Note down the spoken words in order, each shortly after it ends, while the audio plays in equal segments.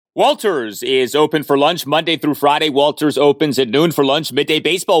Walters is open for lunch Monday through Friday. Walters opens at noon for lunch, midday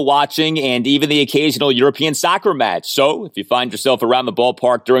baseball watching, and even the occasional European soccer match. So if you find yourself around the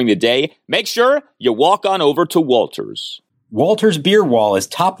ballpark during the day, make sure you walk on over to Walters. Walters Beer Wall is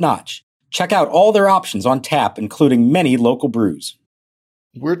top-notch. Check out all their options on tap, including many local brews.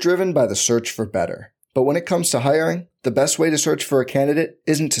 We're driven by the search for better. But when it comes to hiring, the best way to search for a candidate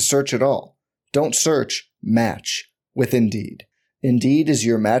isn't to search at all. Don't search, match with Indeed. Indeed is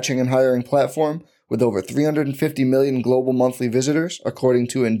your matching and hiring platform with over 350 million global monthly visitors, according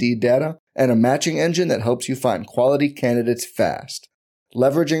to Indeed data, and a matching engine that helps you find quality candidates fast.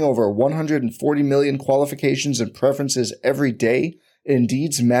 Leveraging over 140 million qualifications and preferences every day,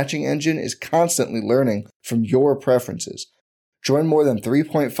 Indeed's matching engine is constantly learning from your preferences. Join more than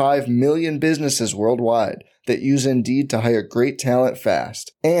 3.5 million businesses worldwide that use Indeed to hire great talent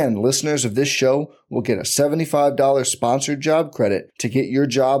fast. And listeners of this show will get a $75 sponsored job credit to get your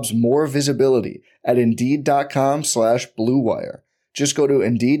jobs more visibility at Indeed.com/Blue Wire. Just go to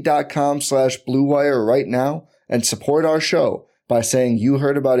Indeed.com/Blue Wire right now and support our show by saying you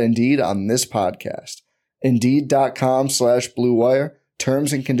heard about Indeed on this podcast. Indeed.com/Blue Wire.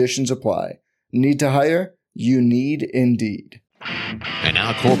 Terms and conditions apply. Need to hire? You need Indeed. And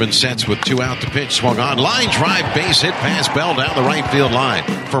now Corbin sets with 2 out to pitch. Swung on. Line drive, base hit past Bell down the right field line.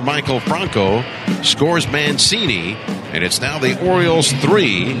 For Michael Franco, scores Mancini. And it's now the Orioles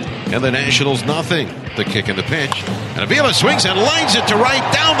 3 and the Nationals nothing. The kick and the pitch. And Avila swings and lines it to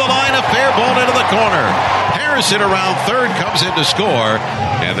right down the line. A fair ball into the corner. Harrison around third comes in to score.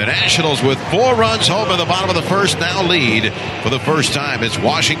 And the Nationals with 4 runs home in the bottom of the first now lead. For the first time, it's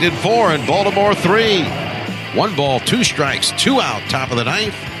Washington 4 and Baltimore 3. 1 ball, 2 strikes, 2 out, top of the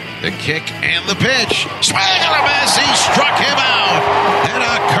ninth. The kick and the pitch. Swing and a miss. He struck him out. And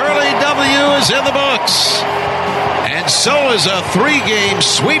a Curly W is in the books. And so is a 3-game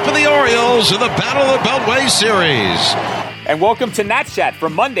sweep of the Orioles in the Battle of the Beltway Series. And welcome to Nats Chat for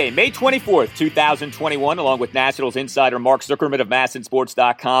Monday, May 24th, 2021, along with Nationals insider Mark Zuckerman of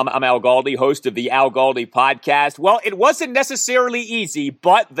MASNsports.com. I'm Al Galdi, host of the Al Galdi podcast. Well, it wasn't necessarily easy,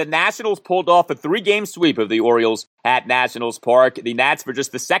 but the Nationals pulled off a 3-game sweep of the Orioles at Nationals Park. The Nats, for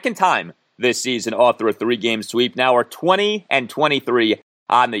just the second time this season, author a 3-game sweep, now are 20-23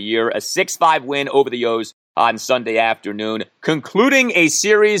 on the year. A 6-5 win over the O's on Sunday afternoon, concluding a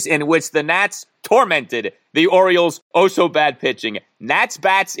series in which the Nats tormented the Orioles' oh-so-bad pitching. Nats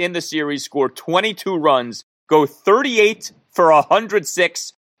bats in the series score 22 runs, go 38 for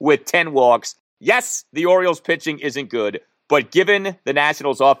 106 with 10 walks. Yes, the Orioles' pitching isn't good, but given the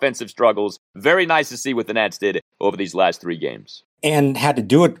Nationals' offensive struggles, very nice to see what the Nats did over these last 3 games. And had to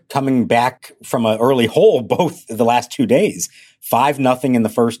do it coming back from an early hole both the last 2 days. 5-0 in the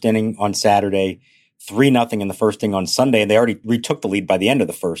first inning on Saturday, 3-0 in the first inning on Sunday, and they already retook the lead by the end of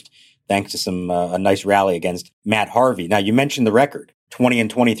the first, thanks to a nice rally against Matt Harvey. Now, you mentioned the record,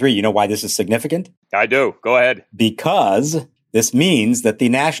 20-23. You know why this is significant? I do. Go ahead. Because this means that the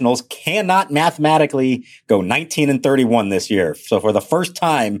Nationals cannot mathematically go 19-31 this year. So for the first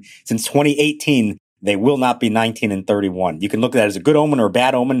time since 2018, they will not be 19-31. You can look at that as a good omen or a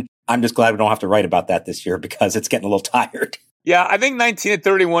bad omen. I'm just glad we don't have to write about that this year because it's getting a little tired. Yeah, I think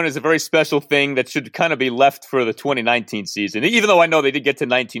 19-31 is a very special thing that should kind of be left for the 2019 season, even though I know they did get to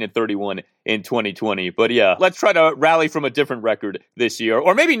 19-31 in 2020. But yeah, let's try to rally from a different record this year.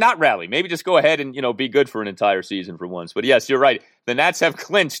 Or maybe not rally. Maybe just go ahead and, be good for an entire season for once. But yes, you're right. The Nats have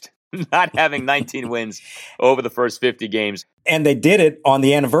clinched not having 19 wins over the first 50 games. And they did it on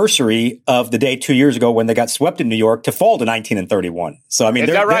the anniversary of the day 2 years ago when they got swept in New York to fall to 19-31. So, I mean,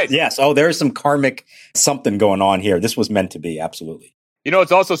 is that right? Yes. Oh, there's some karmic something going on here. This was meant to be. Absolutely.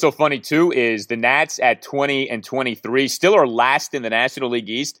 What's also so funny, too, is the Nats at 20-23 still are last in the National League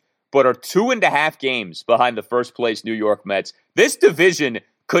East, but are 2.5 games behind the first place New York Mets. This division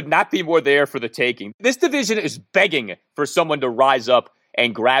could not be more there for the taking. This division is begging for someone to rise up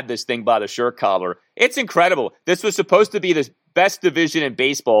and grab this thing by the shirt collar. It's incredible. This was supposed to be the best division in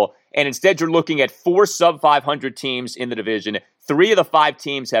baseball, and instead you're looking at 4 sub-500 teams in the division. 3 of the 5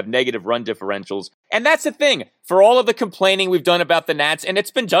 teams have negative run differentials. And that's the thing. For all of the complaining we've done about the Nats, and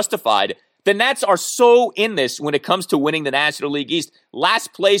it's been justified, the Nats are so in this when it comes to winning the National League East.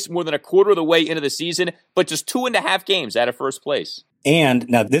 Last place more than a quarter of the way into the season, but just 2.5 games out of first place. And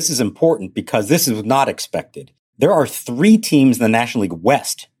now this is important because this is not expected. There are 3 teams in the National League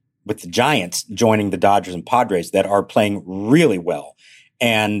West, with the Giants joining the Dodgers and Padres, that are playing really well.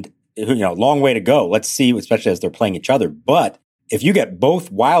 And, long way to go. Let's see, especially as they're playing each other. But if you get both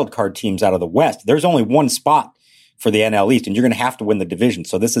wild card teams out of the West, there's only one spot for the NL East, and you're going to have to win the division.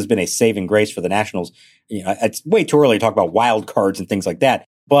 So this has been a saving grace for the Nationals. It's way too early to talk about wild cards and things like that.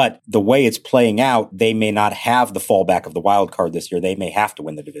 But the way it's playing out, they may not have the fallback of the wild card this year. They may have to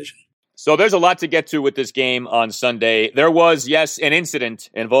win the division. So there's a lot to get to with this game on Sunday. There was, yes, an incident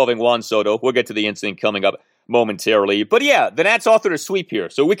involving Juan Soto. We'll get to the incident coming up momentarily. But yeah, the Nats authored a sweep here.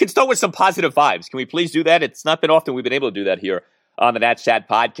 So we can start with some positive vibes. Can we please do that? It's not been often we've been able to do that here on the Nats Chat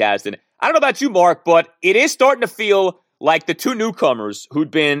podcast. And I don't know about you, Mark, but it is starting to feel like the two newcomers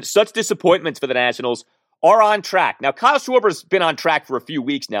who'd been such disappointments for the Nationals are on track. Now, Kyle Schwarber's been on track for a few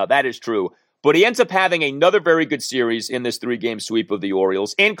weeks now. That is true. But he ends up having another very good series in this 3-game sweep of the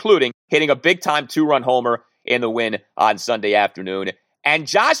Orioles, including hitting a big-time 2-run homer in the win on Sunday afternoon. And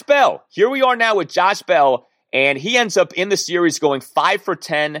Josh Bell, here we are now with Josh Bell, and he ends up in the series going 5 for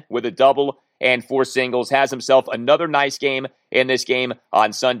 10 with a double and 4 singles, has himself another nice game in this game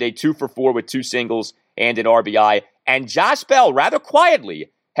on Sunday, 2 for 4 with 2 singles and an RBI. And Josh Bell, rather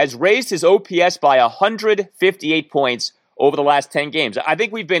quietly, has raised his OPS by 158 points over the last 10 games. I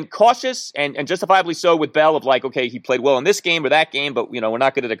think we've been cautious and justifiably so with Bell of like, okay, he played well in this game or that game, but we're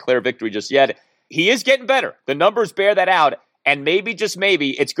not going to declare victory just yet. He is getting better. The numbers bear that out, and maybe, just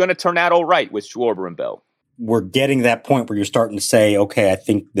maybe, it's going to turn out all right with Schwarber and Bell. We're getting that point where you're starting to say, okay, I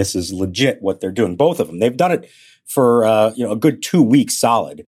think this is legit what they're doing. Both of them. They've done it for a good 2 weeks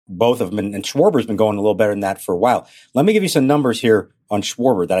solid. Both of them. And Schwarber's been going a little better than that for a while. Let me give you some numbers here on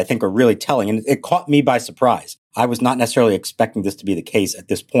Schwarber that I think are really telling. And it caught me by surprise. I was not necessarily expecting this to be the case at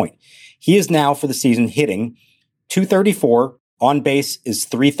this point. He is now for the season hitting .234. On base is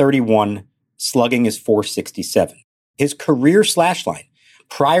 .331. Slugging is .467. His career slash line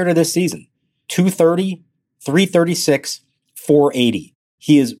prior to this season, .230, .336, .480.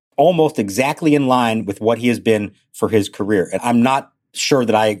 He is almost exactly in line with what he has been for his career. And I'm not sure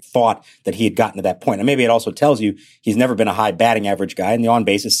that I thought that he had gotten to that point. And maybe it also tells you he's never been a high batting average guy, and the on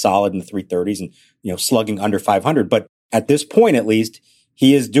base is solid in the 330s and, slugging under 500. But at this point, at least,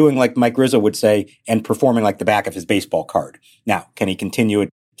 he is doing like Mike Rizzo would say and performing like the back of his baseball card. Now, can he continue it?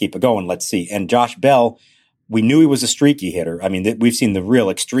 Keep it going? Let's see. And Josh Bell, we knew he was a streaky hitter. I mean, we've seen the real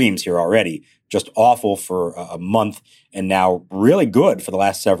extremes here already. Just awful for a month and now really good for the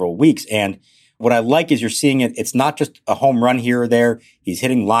last several weeks. And what I like is you're seeing it. It's not just a home run here or there. He's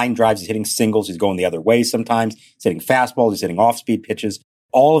hitting line drives. He's hitting singles. He's going the other way sometimes. He's hitting fastballs. He's hitting off-speed pitches.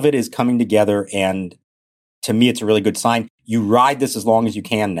 All of it is coming together. And to me, it's a really good sign. You ride this as long as you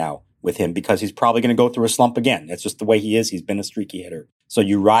can now with him because he's probably going to go through a slump again. That's just the way he is. He's been a streaky hitter. So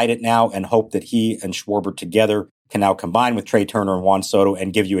you ride it now and hope that he and Schwarber together can now combine with Trey Turner and Juan Soto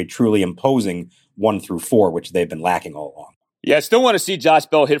and give you a truly imposing 1 through 4, which they've been lacking all along. Yeah, I still want to see Josh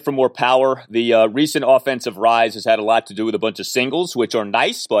Bell hit for more power. The recent offensive rise has had a lot to do with a bunch of singles, which are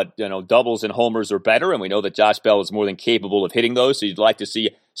nice, but doubles and homers are better, and we know that Josh Bell is more than capable of hitting those, so you'd like to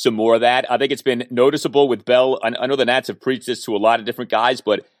see some more of that. I think it's been noticeable with Bell. I know the Nats have preached this to a lot of different guys,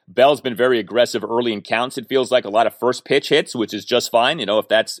 but Bell's been very aggressive early in counts. It feels like a lot of first pitch hits, which is just fine. If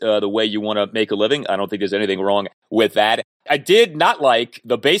that's the way you want to make a living, I don't think there's anything wrong with that. I did not like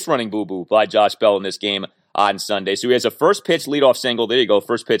the base running boo-boo by Josh Bell in this game on Sunday. So he has a first pitch leadoff single. There you go.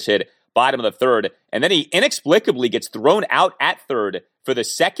 First pitch hit, bottom of the third. And then he inexplicably gets thrown out at third for the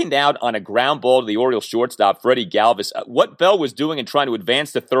second out on a ground ball to the Orioles shortstop, Freddie Galvis. What Bell was doing in trying to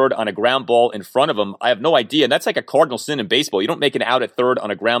advance to third on a ground ball in front of him, I have no idea. And that's like a cardinal sin in baseball. You don't make an out at third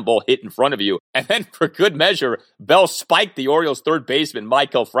on a ground ball hit in front of you. And then for good measure, Bell spiked the Orioles third baseman,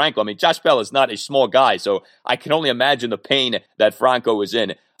 Maikel Franco. I mean, Josh Bell is not a small guy, so I can only imagine the pain that Franco was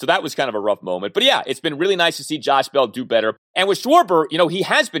in. So that was kind of a rough moment. But yeah, it's been really nice to see Josh Bell do better. And with Schwarber, he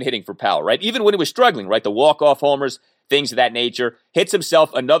has been hitting for power, right? Even when he was struggling, right? The walk-off homers, things of that nature. Hits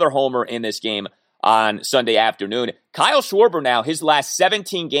himself another homer in this game on Sunday afternoon. Kyle Schwarber now, his last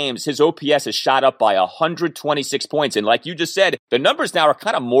 17 games, his OPS has shot up by 126 points. And like you just said, the numbers now are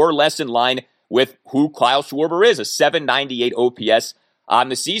kind of more or less in line with who Kyle Schwarber is, a 798 OPS on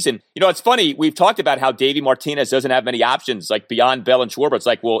the season. It's funny. We've talked about how Davey Martinez doesn't have many options, like beyond Bell and Schwarber. It's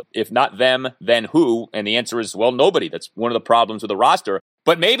like, well, if not them, then who? And the answer is, well, nobody. That's one of the problems with the roster.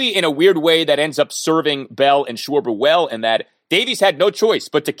 But maybe in a weird way that ends up serving Bell and Schwarber well, in that Davey's had no choice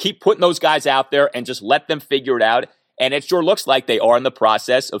but to keep putting those guys out there and just let them figure it out. And it sure looks like they are in the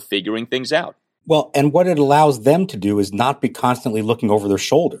process of figuring things out. Well, and what it allows them to do is not be constantly looking over their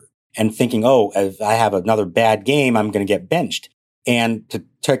shoulder and thinking, oh, if I have another bad game, I'm going to get benched. And to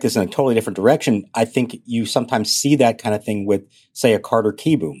take this in a totally different direction, I think you sometimes see that kind of thing with, say, a Carter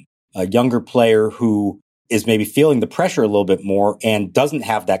Kieboom, a younger player who is maybe feeling the pressure a little bit more and doesn't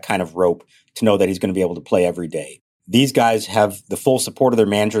have that kind of rope to know that he's going to be able to play every day. These guys have the full support of their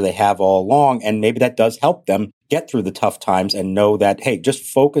manager they have all along, and maybe that does help them get through the tough times and know that, hey, just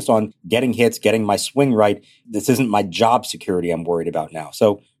focus on getting hits, getting my swing right. This isn't my job security I'm worried about now.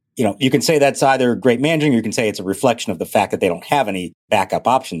 So, you can say that's either great managing, or you can say it's a reflection of the fact that they don't have any backup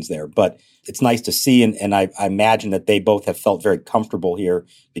options there. But it's nice to see, and I imagine that they both have felt very comfortable here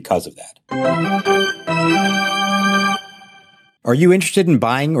because of that. Are you interested in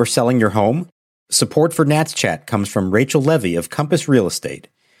buying or selling your home? Support for Nats Chat comes from Rachel Levy of Compass Real Estate.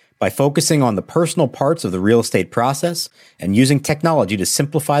 By focusing on the personal parts of the real estate process and using technology to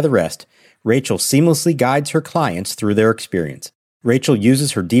simplify the rest, Rachel seamlessly guides her clients through their experience. Rachel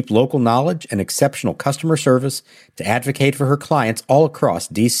uses her deep local knowledge and exceptional customer service to advocate for her clients all across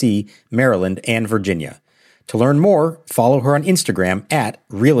D.C., Maryland, and Virginia. To learn more, follow her on Instagram at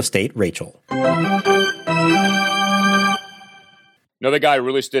RealEstateRachel. Another guy who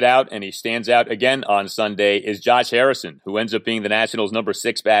really stood out, and he stands out again on Sunday, is Josh Harrison, who ends up being the Nationals' number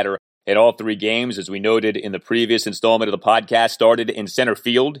 6 batter at all 3 games. As we noted in the previous installment of the podcast, started in center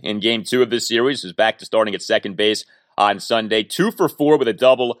field in Game 2 of this series, is back to starting at second base on Sunday. 2 for 4 with a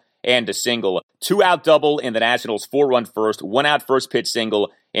double and a single. 2-out double in the Nationals' 4-run first, 1-out first pitch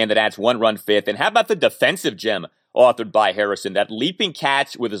single, and the Nats' 1-run fifth. And how about the defensive gem authored by Harrison? That leaping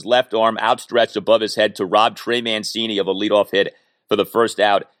catch with his left arm outstretched above his head to rob Trey Mancini of a leadoff hit for the first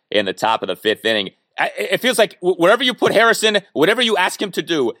out in the top of the 5th inning. It feels like wherever you put Harrison, whatever you ask him to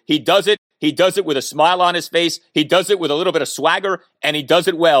do, he does it. He does it with a smile on his face. He does it with a little bit of swagger, and he does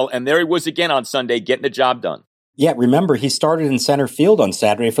it well. And there he was again on Sunday, getting the job done. Yeah, remember, he started in center field on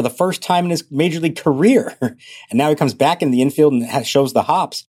Saturday for the first time in his major league career. And now he comes back in the infield and shows the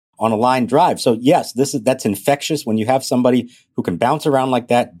hops on a line drive. So yes, that's infectious when you have somebody who can bounce around like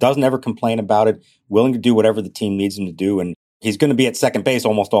that, doesn't ever complain about it, willing to do whatever the team needs him to do. And he's going to be at second base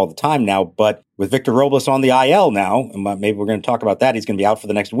almost all the time now. But with Victor Robles on the IL now, and maybe we're going to talk about that, he's going to be out for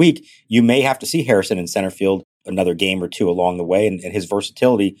the next week. You may have to see Harrison in center field another game or two along the way. And his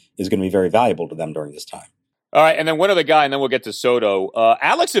versatility is going to be very valuable to them during this time. All right, and then one other guy, and then we'll get to Soto.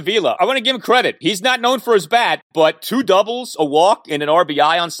 Alex Avila, I want to give him credit. He's not known for his bat, but 2 doubles, a walk, and an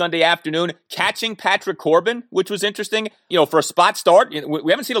RBI on Sunday afternoon, catching Patrick Corbin, which was interesting. For a spot start,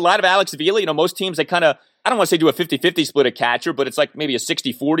 we haven't seen a lot of Alex Avila. Most teams, they kind of, I don't want to say do a 50-50 split at catcher, but it's like maybe a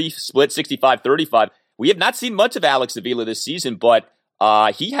 60-40 split, 65-35. We have not seen much of Alex Avila this season, but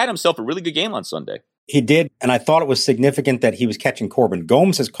he had himself a really good game on Sunday. He did, and I thought it was significant that he was catching Corbin.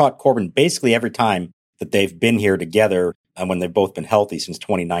 Gomes has caught Corbin basically every time that they've been here together when they've both been healthy since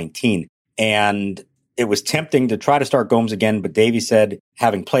 2019. And it was tempting to try to start Gomes again, but Davey said,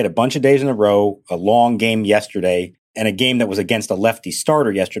 having played a bunch of days in a row, a long game yesterday, and a game that was against a lefty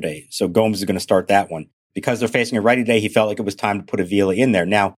starter yesterday, so Gomes is going to start that one. Because they're facing a righty today, he felt like it was time to put Avila in there.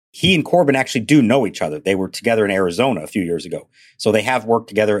 Now, he and Corbin actually do know each other. They were together in Arizona a few years ago. So they have worked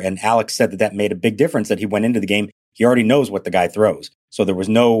together, and Alex said that made a big difference, that he went into the game. He already knows what the guy throws. So there was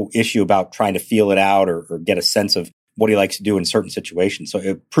no issue about trying to feel it out or get a sense of what he likes to do in certain situations. So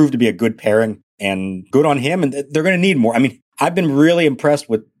it proved to be a good pairing, and good on him. And they're going to need more. I mean, I've been really impressed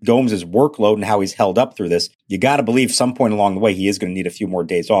with Gomes' workload and how he's held up through this. You got to believe some point along the way he is going to need a few more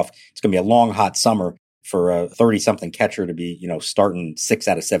days off. It's going to be a long, hot summer for a 30-something catcher to be, starting 6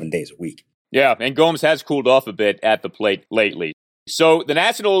 out of 7 days a week. Yeah, and Gomes has cooled off a bit at the plate lately. So the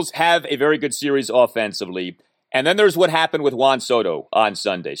Nationals have a very good series offensively. And then there's what happened with Juan Soto on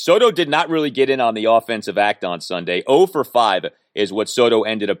Sunday. Soto did not really get in on the offensive act on Sunday. 0 for 5 is what Soto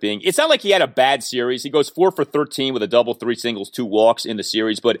ended up being. It's not like he had a bad series. He goes 4 for 13 with a double, 3 singles, 2 walks in the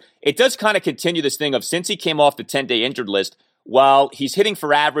series. But it does kind of continue this thing of, since he came off the 10-day injured list, while he's hitting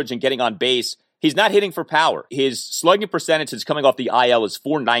for average and getting on base, he's not hitting for power. His slugging percentage is coming off the IL is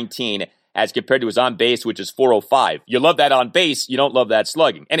 .419 as compared to his on base, which is .405. You love that on base. You don't love that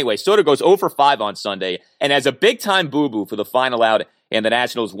slugging. Anyway, Soto goes 0 for 5 on Sunday and has a big-time boo-boo for the final out in the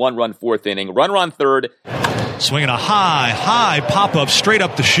Nationals' 1-run 4th inning. Runner on third. Swinging a high pop-up straight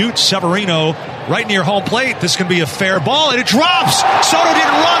up the chute. Severino right near home plate. This can be a fair ball, and it drops. Soto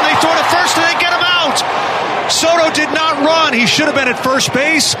didn't run. They throw to first, and they get him out. Soto did not run. He should have been at first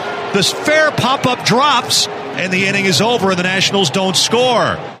base. This fair pop-up drops, and the inning is over, and the Nationals don't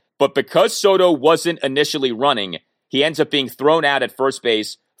score. But because Soto wasn't initially running, he ends up being thrown out at first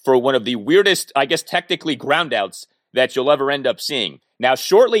base for one of the weirdest, I guess technically, groundouts that you'll ever end up seeing. Now,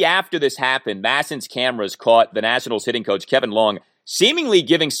 shortly after this happened, MASN's cameras caught the Nationals hitting coach Kevin Long seemingly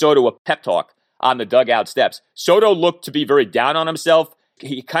giving Soto a pep talk on the dugout steps. Soto looked to be very down on himself.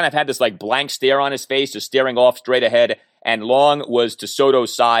 He kind of had this blank stare on his face, just staring off straight ahead. And Long was to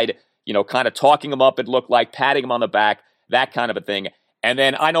Soto's side, kind of talking him up, it looked like, patting him on the back, that kind of a thing. And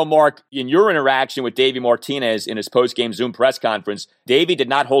then I know, Mark, in your interaction with Davey Martinez in his post-game Zoom press conference, Davey did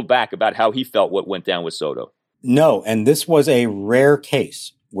not hold back about how he felt what went down with Soto. No, and this was a rare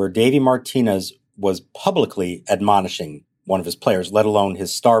case where Davey Martinez was publicly admonishing one of his players, let alone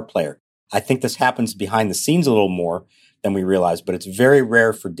his star player. I think this happens behind the scenes a little more than we realize, but it's very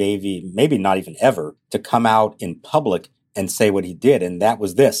rare for Davey, maybe not even ever, to come out in public and say what he did, and that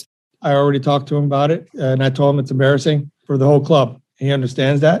was this. I already talked to him about it, and I told him it's embarrassing for the whole club. He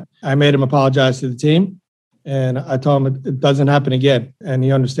understands that. I made him apologize to the team, and I told him it doesn't happen again, and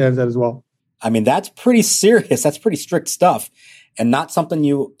he understands that as well. I mean, that's pretty serious. That's pretty strict stuff, and not something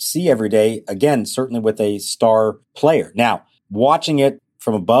you see every day, again, certainly with a star player. Now, watching it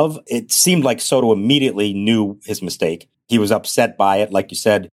from above, it seemed like Soto immediately knew his mistake. He was upset by it, like you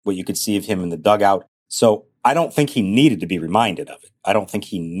said, what you could see of him in the dugout. So I don't think he needed to be reminded of it. I don't think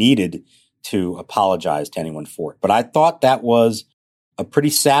he needed to apologize to anyone for it. But I thought that was a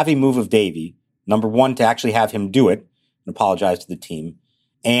pretty savvy move of Davey. Number one, to actually have him do it and apologize to the team,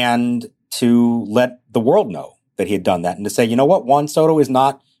 and to let the world know that he had done that, and to say, you know what, Juan Soto is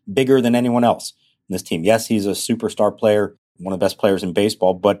not bigger than anyone else in this team. Yes, he's a superstar player, one of the best players in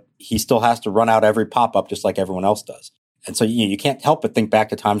baseball, but he still has to run out every pop-up just like everyone else does. And so you can't help but think back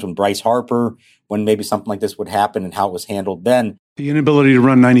to times when Bryce Harper, when maybe something like this would happen and how it was handled then. The inability to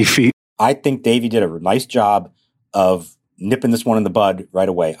run 90 feet. I think Davey did a nice job of nipping this one in the bud right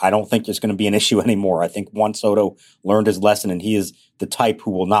away. I don't think there's going to be an issue anymore. I think Juan Soto learned his lesson, and he is the type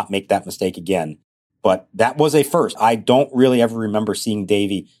who will not make that mistake again. But that was a first. I don't really ever remember seeing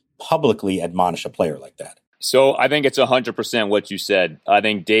Davey publicly admonish a player like that. So I think it's 100% what you said. I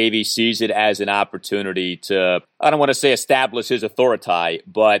think Davey sees it as an opportunity to, I don't want to say establish his authority,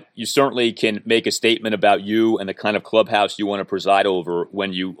 but you certainly can make a statement about you and the kind of clubhouse you want to preside over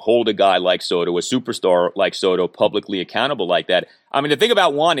when you hold a guy like Soto, a superstar like Soto, publicly accountable like that. I mean, the thing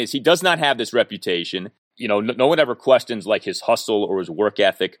about Juan is he does not have this reputation. You know, no one ever questions like his hustle or his work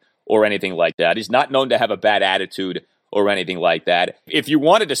ethic or anything like that. He's not known to have a bad attitude or anything like that. If you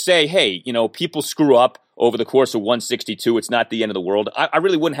wanted to say, hey, you know, people screw up over the course of 162, it's not the end of the world, I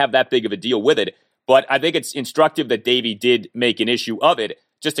really wouldn't have that big of a deal with it. But I think it's instructive that Davey did make an issue of it,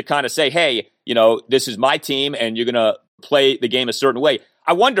 just to kind of say, hey, you know, this is my team and you're going to play the game a certain way.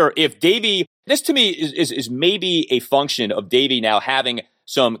 I wonder if Davey, this to me is maybe a function of Davey now having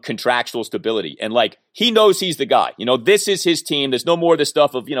some contractual stability. And like, he knows he's the guy. You know, this is his team. There's no more of this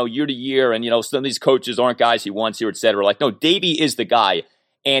stuff of, you know, year to year and, you know, some of these coaches aren't guys he wants here, et cetera. Like, no, Davey is the guy.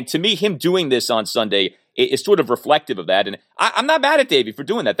 And to me, him doing this on Sunday is sort of reflective of that. And I'm not mad at Davey for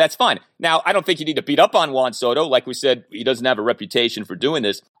doing that. That's fine. Now, I don't think you need to beat up on Juan Soto. Like we said, he doesn't have a reputation for doing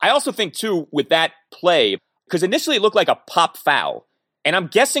this. I also think, too, with that play, because initially it looked like a pop foul. And I'm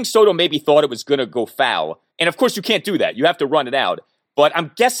guessing Soto maybe thought it was going to go foul. And of course, you can't do that. You have to run it out. But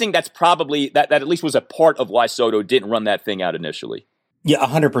I'm guessing that's probably, that at least was a part of why Soto didn't run that thing out initially. Yeah,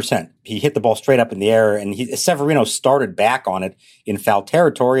 100%. He hit the ball straight up in the air, and Severino started back on it in foul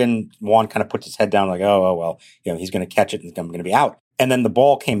territory, and Juan kind of puts his head down like, oh, well, you know, he's going to catch it and I'm going to be out. And then the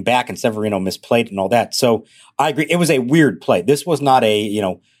ball came back, and Severino misplayed and all that. So I agree. It was a weird play. This was not a, you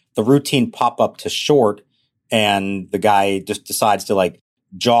know, the routine pop-up to short, and the guy just decides to, like,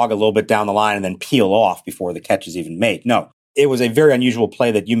 jog a little bit down the line and then peel off before the catch is even made. No, it was a very unusual play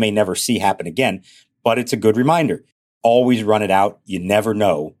that you may never see happen again, but it's a good reminder. Always run it out. You never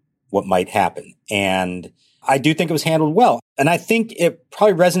know what might happen. And I do think it was handled well. And I think it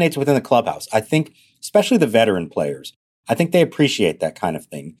probably resonates within the clubhouse. I think, especially the veteran players, I think they appreciate that kind of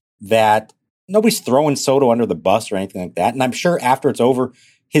thing, that nobody's throwing Soto under the bus or anything like that. And I'm sure after it's over,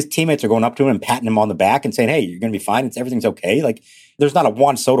 his teammates are going up to him and patting him on the back and saying, hey, you're going to be fine. Everything's okay. Like, there's not a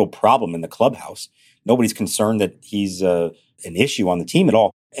Juan Soto problem in the clubhouse. Nobody's concerned that he's an issue on the team at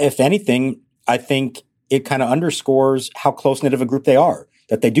all. If anything, I think it kind of underscores how close-knit of a group they are,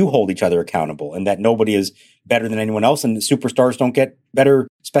 that they do hold each other accountable and that nobody is better than anyone else and the superstars don't get better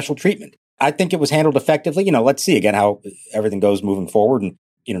special treatment. I think it was handled effectively. You know, let's see again how everything goes moving forward. And,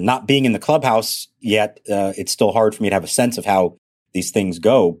 you know, not being in the clubhouse yet, it's still hard for me to have a sense of how these things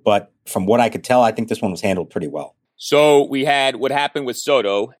go. But from what I could tell, I think this one was handled pretty well. So we had what happened with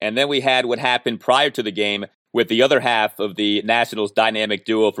Soto, and then we had what happened prior to the game with the other half of the Nationals dynamic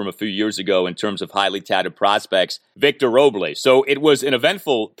duo from a few years ago in terms of highly touted prospects, Victor Robles. So it was an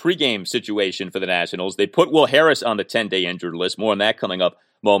eventful pregame situation for the Nationals. They put Will Harris on the 10-day injured list. More on that coming up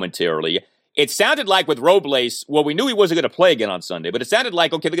momentarily. It sounded like with Robles, well, we knew he wasn't going to play again on Sunday, but it sounded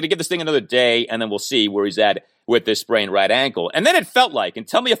like, okay, they're going to give this thing another day, and then we'll see where he's at with this sprained right ankle. And then it felt like, and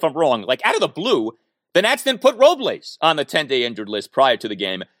tell me if I'm wrong, like out of the blue, the Nats then put Robles on the 10-day injured list prior to the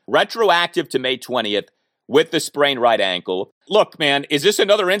game, retroactive to May 20th. with the sprained right ankle. Look, man, is this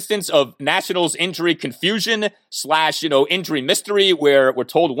another instance of Nationals injury confusion / injury mystery where we're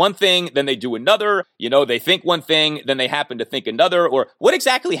told one thing, then they do another, they think one thing, then they happen to think another? Or what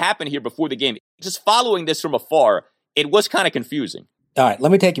exactly happened here before the game? Just following this from afar, it was kind of confusing. All right,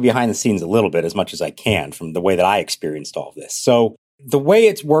 let me take you behind the scenes a little bit as much as I can from the way that I experienced all of this. So the way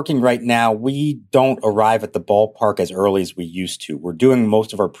it's working right now, we don't arrive at the ballpark as early as we used to. We're doing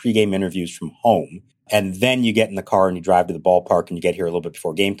most of our pregame interviews from home, and then you get in the car and you drive to the ballpark and you get here a little bit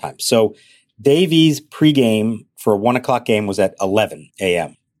before game time. So Davey's pregame for a 1 o'clock game was at 11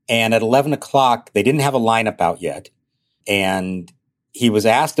 a.m. And at 11 o'clock, they didn't have a lineup out yet. And he was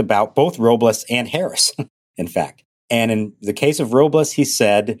asked about both Robles and Harris, in fact. And in the case of Robles, he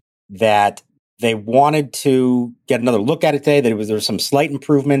said that they wanted to get another look at it today, that there was some slight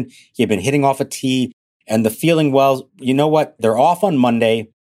improvement. He had been hitting off a tee. And the feeling was, you know what? They're off on Monday,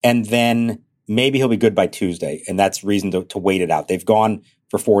 and then maybe he'll be good by Tuesday. And that's reason to wait it out. They've gone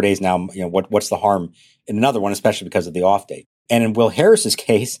for 4 days now. What's the harm in another one, especially because of the off day? And in Will Harris's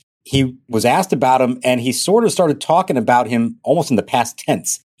case, he was asked about him, and he sort of started talking about him almost in the past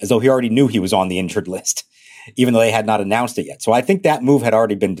tense, as though he already knew he was on the injured list, even though they had not announced it yet. So I think that move had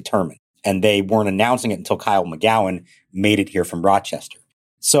already been determined, and they weren't announcing it until Kyle McGowan made it here from Rochester.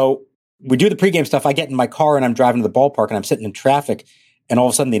 So we do the pregame stuff. I get in my car and I'm driving to the ballpark and I'm sitting in traffic, and all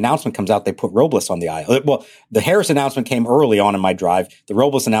of a sudden the announcement comes out. They put Robles on the aisle. Well, the Harris announcement came early on in my drive. The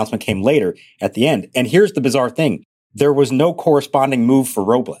Robles announcement came later at the end. And here's the bizarre thing. There was no corresponding move for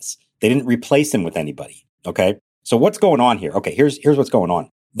Robles. They didn't replace him with anybody. Okay. So what's going on here? Okay. Here's what's going on.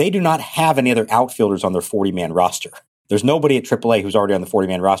 They do not have any other outfielders on their 40-man roster. There's nobody at AAA who's already on the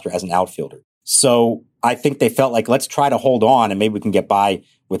 40-man roster as an outfielder. So I think they felt like, let's try to hold on and maybe we can get by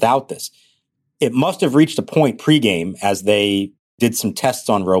without this. It must have reached a point pregame as they did some tests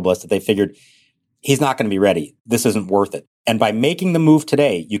on Robles that they figured he's not going to be ready. This isn't worth it. And by making the move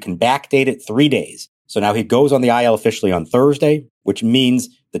today, you can backdate it 3 days. So now he goes on the IL officially on Thursday, which means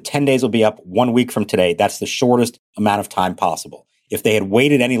the 10 days will be up 1 week from today. That's the shortest amount of time possible. If they had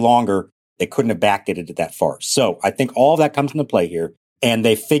waited any longer, they couldn't have backdated it that far. So I think all of that comes into play here. And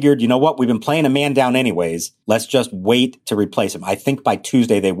they figured, you know what? We've been playing a man down anyways. Let's just wait to replace him. I think by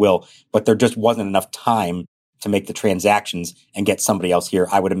Tuesday they will, but there just wasn't enough time to make the transactions and get somebody else here.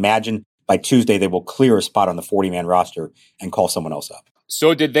 I would imagine by Tuesday they will clear a spot on the 40-man roster and call someone else up.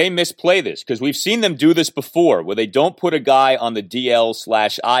 So did they misplay this? Because we've seen them do this before, where they don't put a guy on the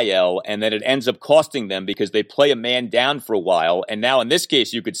DL/IL, and then it ends up costing them because they play a man down for a while. And now in this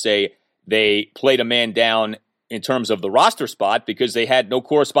case, you could say they played a man down in terms of the roster spot because they had no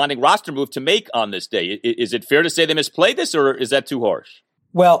corresponding roster move to make on this day. Is it fair to say they misplayed this, or is that too harsh?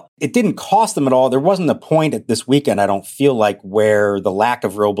 Well, it didn't cost them at all. There wasn't a point at this weekend, I don't feel like, where the lack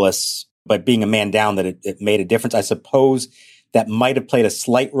of Robles, by being a man down, that it made a difference. I suppose that might have played a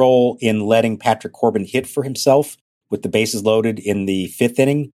slight role in letting Patrick Corbin hit for himself with the bases loaded in the 5th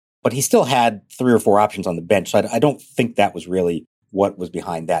inning. But he still had 3 or 4 options on the bench. So I don't think that was really what was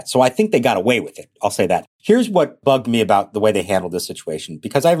behind that. So I think they got away with it. I'll say that. Here's what bugged me about the way they handled this situation,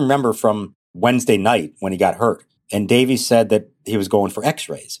 because I remember from Wednesday night when he got hurt, and Davies said that he was going for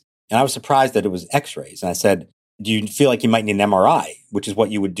x-rays. And I was surprised that it was x-rays. And I said, do you feel like you might need an MRI, which is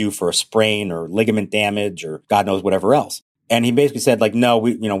what you would do for a sprain or ligament damage or God knows whatever else? And he basically said, like, no,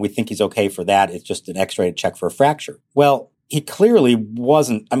 we think he's okay for that. It's just an x-ray to check for a fracture. Well, he clearly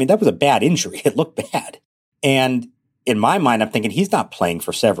wasn't. I mean, that was a bad injury. It looked bad. And in my mind, I'm thinking he's not playing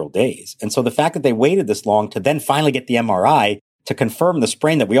for several days. And so the fact that they waited this long to then finally get the MRI to confirm the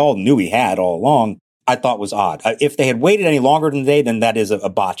sprain that we all knew he had all along, I thought was odd. If they had waited any longer than a day, then that is a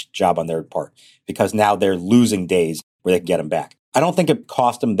botched job on their part, because now they're losing days where they can get him back. I don't think it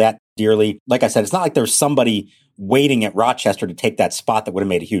cost them that dearly. Like I said, it's not like there's somebody waiting at Rochester to take that spot that would have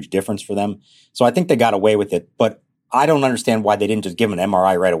made a huge difference for them. So I think they got away with it, but I don't understand why they didn't just give him an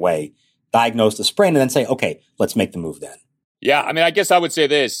MRI right away, diagnose the sprain, and then say, okay, let's make the move then. Yeah, I mean, I guess I would say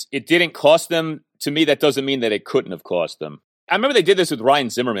this. It didn't cost them. To me, that doesn't mean that it couldn't have cost them. I remember they did this with Ryan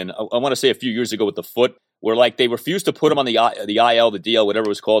Zimmerman, I want to say a few years ago with the foot, where like they refused to put him on the IL, the DL, whatever it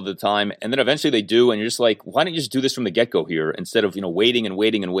was called at the time. And then eventually they do. And you're just like, why don't you just do this from the get-go here instead of, waiting and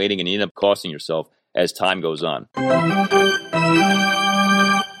waiting and waiting, and you end up costing yourself as time goes on.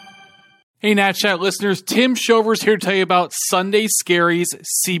 Hey, Nat Chat listeners, Tim Shover's here to tell you about Sunday Scaries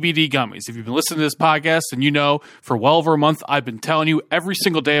CBD gummies. If you've been listening to this podcast, and you know for well over a month, I've been telling you every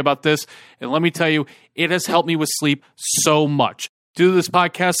single day about this. And let me tell you, it has helped me with sleep so much. Due to this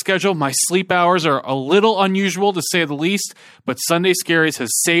podcast schedule, my sleep hours are a little unusual to say the least, but Sunday Scaries has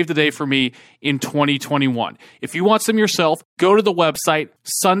saved the day for me in 2021. If you want some yourself, go to the website,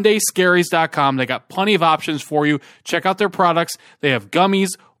 sundayscaries.com. They got plenty of options for you. Check out their products. They have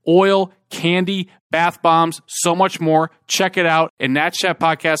gummies, oil, candy, bath bombs, so much more. Check it out. And Nats Chat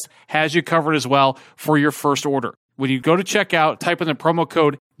Podcast has you covered as well for your first order. When you go to checkout, type in the promo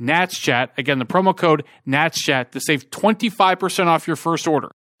code NatsChat. Again, the promo code NatsChat to save 25% off your first order.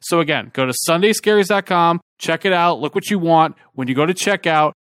 So again, go to sundayscaries.com, check it out, look what you want. When you go to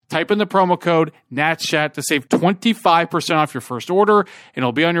checkout, type in the promo code NatsChat to save 25% off your first order, and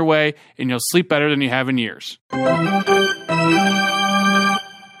it'll be on your way, and you'll sleep better than you have in years.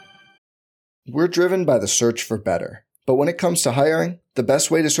 We're driven by the search for better. But when it comes to hiring, the best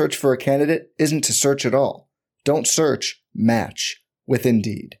way to search for a candidate isn't to search at all. Don't search, match with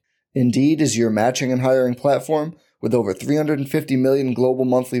Indeed. Indeed is your matching and hiring platform with over 350 million global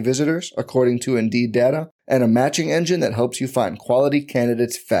monthly visitors, according to Indeed data, and a matching engine that helps you find quality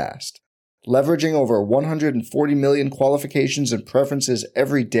candidates fast. Leveraging over 140 million qualifications and preferences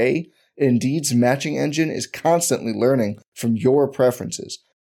every day, Indeed's matching engine is constantly learning from your preferences.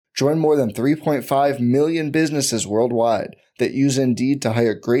 Join more than 3.5 million businesses worldwide that use Indeed to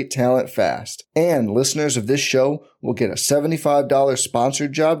hire great talent fast. And listeners of this show will get a $75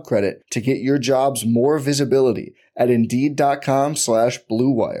 sponsored job credit to get your jobs more visibility at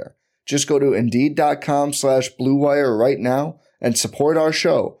Indeed.com/Blue Wire. Just go to Indeed.com/Blue Wire right now and support our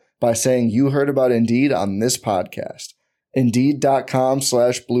show by saying you heard about Indeed on this podcast.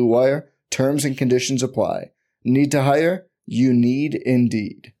 Indeed.com/Blue Wire. Terms and conditions apply. Need to hire? You need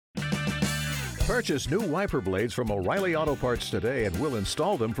Indeed. Purchase new wiper blades from O'Reilly Auto Parts today and we'll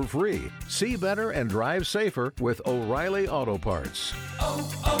install them for free. See better and drive safer with O'Reilly Auto Parts.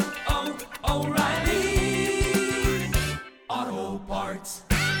 O'Reilly Auto Parts.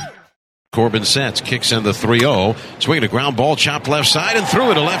 Corbin sets, kicks in the 3-0. Swinging a ground ball, chopped left side and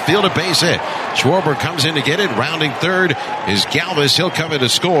threw it to left field, a base hit. Schwarber comes in to get it. Rounding third is Galvis. He'll come in to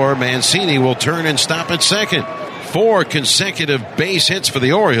score. Mancini will turn and stop at second. 4 consecutive base hits for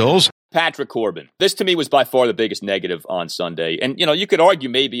the Orioles. Patrick Corbin. This to me was by far the biggest negative on Sunday. And, you could argue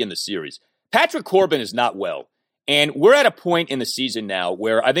maybe in the series. Patrick Corbin is not well. And we're at a point in the season now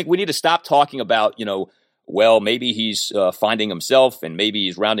where I think we need to stop talking about, well, maybe he's finding himself and maybe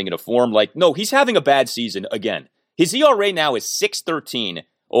he's rounding into form. No, he's having a bad season again. His ERA now is 6.13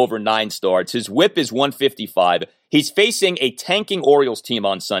 over 9 starts. His whip is 155. He's facing a tanking Orioles team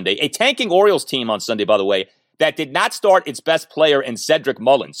on Sunday. A tanking Orioles team on Sunday, by the way, that did not start its best player in Cedric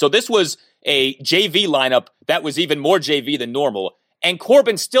Mullins. So this was a JV lineup that was even more JV than normal. And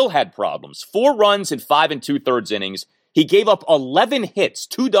Corbin still had problems. 4 runs in 5 2/3 innings. He gave up 11 hits,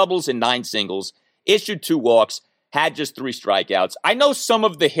 2 doubles and 9 singles, issued 2 walks, had just 3 strikeouts. I know some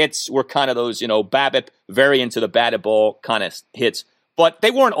of the hits were kind of those, BABIP variant to the batted ball kind of hits, but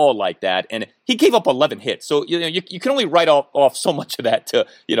they weren't all like that. And he gave up 11 hits. So, you can only write off so much of that to,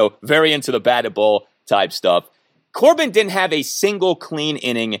 variant to the batted ball type stuff. Corbin didn't have a single clean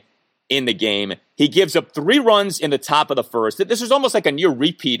inning in the game. He gives up 3 runs in the top of the first. This was almost like a near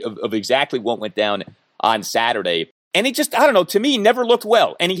repeat of exactly what went down on Saturday. And he just, to me, never looked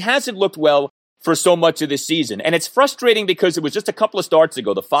well. And he hasn't looked well for so much of this season. And it's frustrating because it was just a couple of starts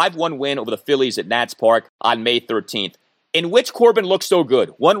ago, the 5-1 win over the Phillies at Nats Park on May 13th, in which Corbin looked so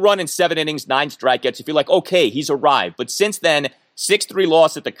good. 1 run in 7 innings, 9 strikeouts. You feel like, okay, he's arrived. But since then, 6-3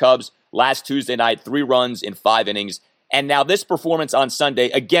 loss at the Cubs last Tuesday night, 3 runs in 5 innings. And now this performance on Sunday,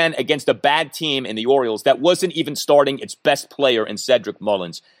 again, against a bad team in the Orioles that wasn't even starting its best player in Cedric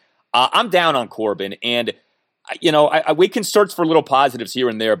Mullins. I'm down on Corbin. And, we can search for little positives here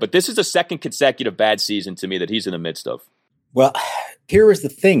and there, but this is a second consecutive bad season to me that he's in the midst of. Well, here is the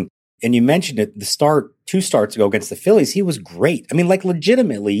thing. And you mentioned it, 2 starts ago against the Phillies, he was great.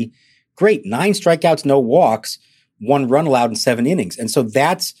 Legitimately great. 9 strikeouts, no walks, 1 run allowed in 7 innings. And so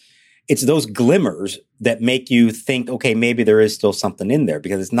it's those glimmers that make you think, okay, maybe there is still something in there,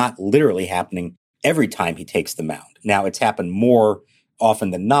 because it's not literally happening every time he takes the mound. Now, it's happened more often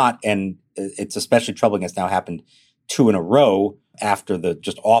than not, and it's especially troubling. It's now happened 2 in a row after the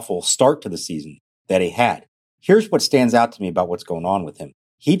just awful start to the season that he had. Here's what stands out to me about what's going on with him.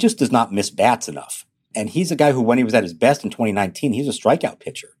 He just does not miss bats enough. And he's a guy who, when he was at his best in 2019, he's a strikeout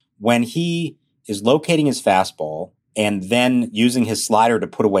pitcher. When he is locating his fastball and then using his slider to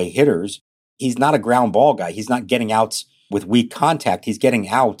put away hitters, he's not a ground ball guy. He's not getting outs with weak contact. He's getting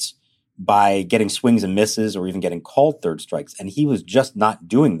outs by getting swings and misses or even getting called third strikes. And he was just not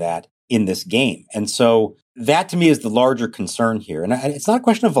doing that in this game. And so that to me is the larger concern here. And it's not a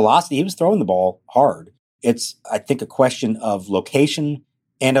question of velocity. He was throwing the ball hard. It's, I think, a question of location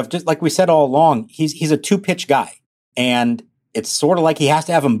and of just like we said all along, he's a 2-pitch guy. And it's sort of like he has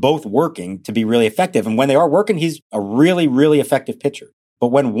to have them both working to be really effective. And when they are working, he's a really, really effective pitcher. But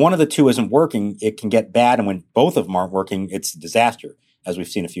when one of the two isn't working, it can get bad. And when both of them aren't working, it's a disaster, as we've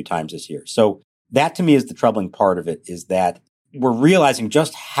seen a few times this year. So that to me is the troubling part of it, is that we're realizing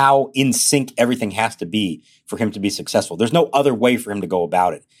just how in sync everything has to be for him to be successful. There's no other way for him to go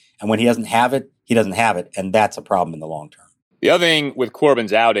about it. And when he doesn't have it, he doesn't have it. And that's a problem in the long term. The other thing with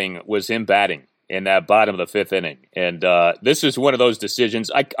Corbin's outing was him batting in that bottom of the 5th inning. And this is one of those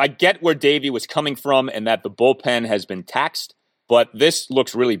decisions. I get where Davey was coming from and that the bullpen has been taxed, but this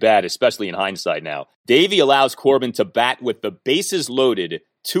looks really bad, especially in hindsight now. Davey allows Corbin to bat with the bases loaded,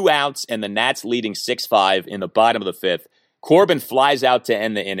 2 outs, and the Nats leading 6-5 in the bottom of the 5th. Corbin flies out to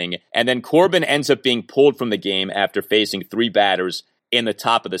end the inning, and then Corbin ends up being pulled from the game after facing 3 batters in the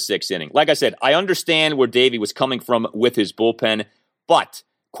top of the 6th inning. Like I said, I understand where Davey was coming from with his bullpen, but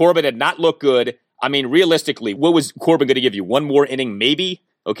Corbin had not looked good. I mean, realistically, what was Corbin going to give you? 1 more inning, maybe?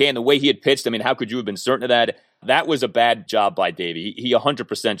 Okay, and the way he had pitched, I mean, how could you have been certain of that? That was a bad job by Davey. He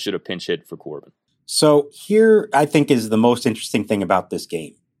 100% should have pinch hit for Corbin. So here, I think, is the most interesting thing about this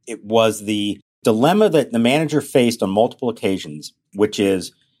game. It was the dilemma that the manager faced on multiple occasions, which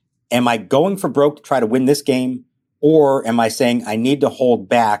is, am I going for broke to try to win this game? Or am I saying I need to hold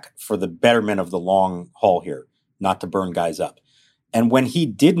back for the betterment of the long haul here, not to burn guys up? And when he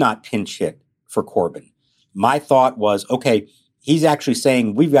did not pinch hit for Corbin, my thought was, okay, he's actually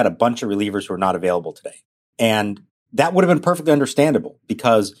saying we've got a bunch of relievers who are not available today. And that would have been perfectly understandable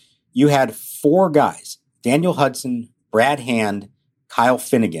because you had 4 guys, Daniel Hudson, Brad Hand, Kyle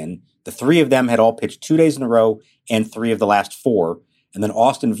Finnegan. The 3 of them had all pitched 2 days in a row and 3 of the last 4. And then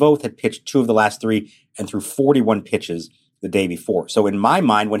Austin Voth had pitched 2 of the last 3 and threw 41 pitches the day before. So in my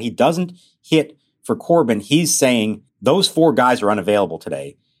mind, when he doesn't hit for Corbin, he's saying those 4 guys are unavailable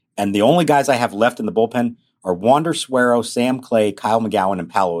today. And the only guys I have left in the bullpen are Wander Suero, Sam Clay, Kyle McGowan, and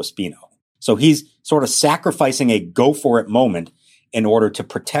Paolo Espino. So he's sort of sacrificing a go-for-it moment in order to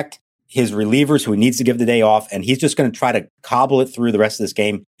protect his relievers who he needs to give the day off. And he's just going to try to cobble it through the rest of this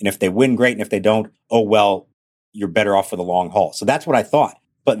game. And if they win, great. And if they don't, oh, well, you're better off for the long haul. So that's what I thought.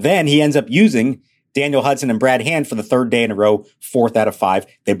 But then he ends up using Daniel Hudson and Brad Hand for the 3rd day in a row, 4th out of 5.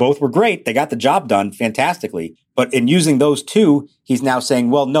 They both were great. They got the job done fantastically. But in using those 2, he's now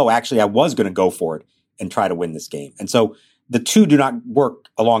saying, well, no, actually, I was going to go for it and try to win this game. And so the 2 do not work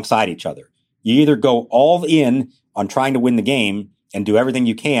alongside each other. You either go all in on trying to win the game and do everything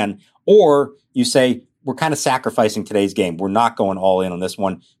you can, or you say, we're kind of sacrificing today's game. We're not going all in on this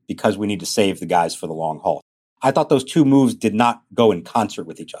one because we need to save the guys for the long haul. I thought those 2 moves did not go in concert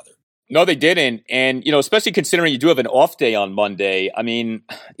with each other. No, they didn't. And, especially considering you do have an off day on Monday. I mean,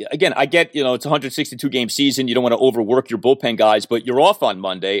 again, I get, it's a 162 game season. You don't want to overwork your bullpen guys, but you're off on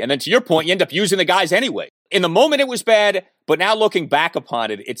Monday. And then to your point, you end up using the guys anyway. In the moment, it was bad, but now looking back upon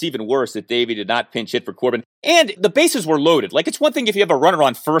it, it's even worse that Davey did not pinch hit for Corbin. And the bases were loaded. Like, it's one thing if you have a runner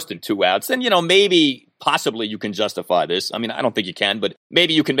on first and 2 outs, then, maybe possibly you can justify this. I mean, I don't think you can, but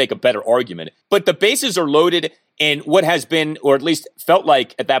maybe you can make a better argument. But the bases are loaded in what has been, or at least felt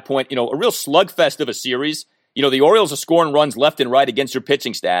like at that point, a real slugfest of a series. The Orioles are scoring runs left and right against your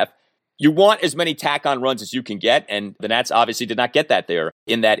pitching staff. You want as many tack-on runs as you can get, and the Nats obviously did not get that there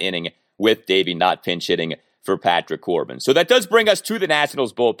in that inning with Davey not pinch hitting for Patrick Corbin. So that does bring us to the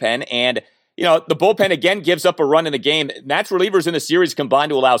Nationals bullpen, and the bullpen again gives up a run in the game. Nats relievers in the series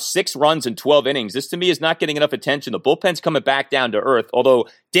combined to allow 6 runs in 12 innings. This to me is not getting enough attention. The bullpen's coming back down to earth, although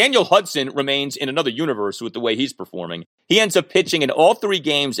Daniel Hudson remains in another universe with the way he's performing. He ends up pitching in all 3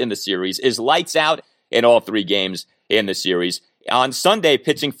 games in the series, is lights out in all 3 games in the series. On Sunday,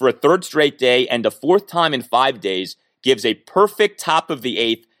 pitching for a 3rd straight day and a 4th time in 5 days, gives a perfect top of the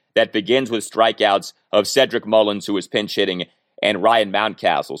 8th that begins with strikeouts of Cedric Mullins, who is pinch hitting, and Ryan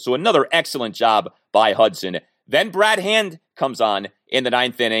Mountcastle. So another excellent job by Hudson. Then Brad Hand comes on in the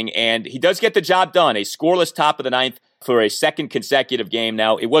 9th inning, and he does get the job done. A scoreless top of the 9th for a 2nd consecutive game.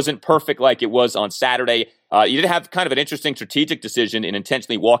 Now, it wasn't perfect like it was on Saturday. You did have kind of an interesting strategic decision in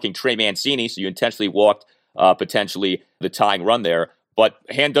intentionally walking Trey Mancini, so you intentionally walked potentially the tying run there. But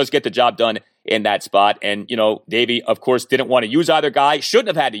Hand does get the job done in that spot. And, Davey, of course, didn't want to use either guy,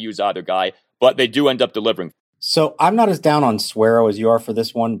 shouldn't have had to use either guy, but they do end up delivering. So I'm not as down on Suero as you are for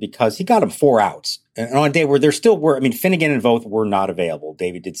this one because he got him 4 outs. And on a day where there still were, Finnegan and Voth were not available.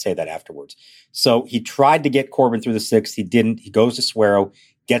 Davey did say that afterwards. So he tried to get Corbin through the 6th. He didn't. He goes to Suero,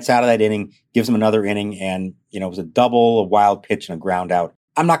 gets out of that inning, gives him another inning, and, it was a double, a wild pitch, and a ground out.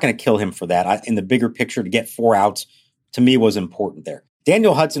 I'm not going to kill him for that. In the bigger picture, to get 4 outs, to me, was important there.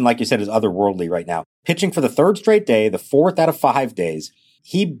 Daniel Hudson, like you said, is otherworldly right now. Pitching for the third straight day, the fourth out of 5 days,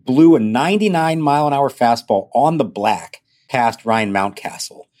 he blew a 99-mile-an-hour fastball on the black past Ryan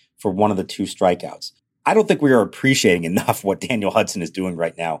Mountcastle for one of the 2 strikeouts. I don't think we are appreciating enough what Daniel Hudson is doing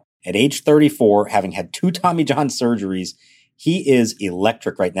right now. At age 34, having had 2 Tommy John surgeries, he is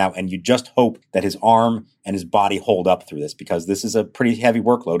electric right now, and you just hope that his arm and his body hold up through this, because this is a pretty heavy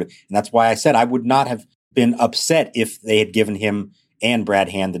workload, and that's why I said I would not have been upset if they had given him and Brad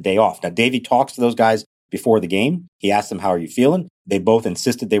Hand the day off. Now, Davey talks to those guys before the game. He asked them, how are you feeling? They both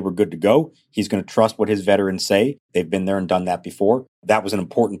insisted they were good to go. He's going to trust what his veterans say. They've been there and done that before. That was an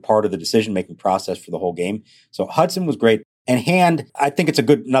important part of the decision-making process for the whole game. So Hudson was great. And Hand, I think it's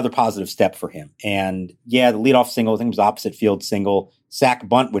another positive step for him. And yeah, the leadoff single, I think it was opposite field single, sack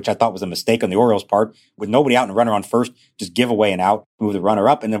bunt, which I thought was a mistake on the Orioles' part, with nobody out and a runner on first, just give away an out, move the runner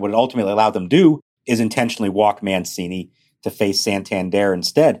up. And then what it ultimately allowed them to do is intentionally walk Mancini to face Santander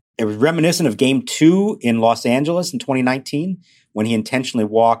instead. It was reminiscent of Game 2 in Los Angeles in 2019, when he intentionally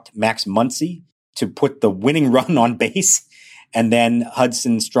walked Max Muncy to put the winning run on base. And then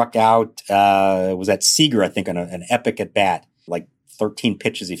Hudson struck out, was at Seager, I think, on an epic at bat, like 13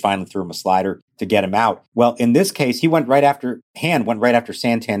 pitches. He finally threw him a slider to get him out. Well, in this case, Hand went right after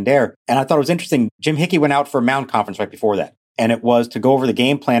Santander. And I thought it was interesting. Jim Hickey went out for a mound conference right before that. And it was to go over the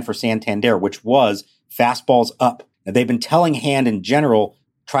game plan for Santander, which was fastballs up. Now, they've been telling Hand in general,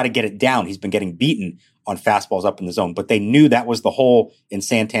 try to get it down. He's been getting beaten on fastballs up in the zone, but they knew that was the hole in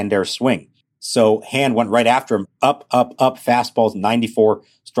Santander's swing. So Hand went right after him, up, fastballs, 94,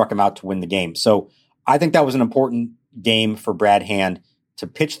 struck him out to win the game. So I think that was an important game for Brad Hand to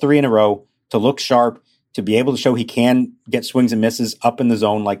pitch 3 in a row, to look sharp, to be able to show he can get swings and misses up in the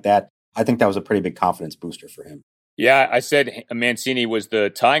zone like that. I think that was a pretty big confidence booster for him. Yeah, I said Mancini was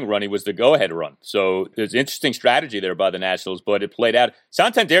the tying run. He was the go-ahead run. So there's interesting strategy there by the Nationals, but it played out.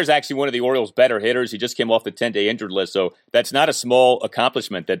 Santander is actually one of the Orioles' better hitters. He just came off the 10-day injured list, so that's not a small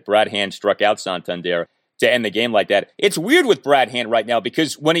accomplishment that Brad Hand struck out Santander to end the game like that. It's weird with Brad Hand right now,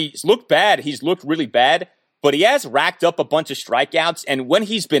 because when he's looked bad, he's looked really bad, but he has racked up a bunch of strikeouts, and when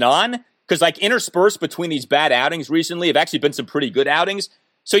he's been on, because like interspersed between these bad outings recently have actually been some pretty good outings.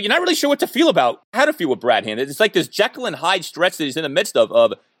 So you're not really sure how to feel with Brad Hand. It's like this Jekyll and Hyde stretch that he's in the midst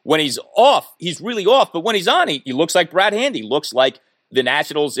of when he's off, he's really off. But when he's on, he looks like Brad Hand. He looks like the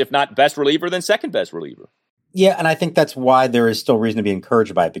Nationals, if not best reliever, then second best reliever. Yeah, and I think that's why there is still reason to be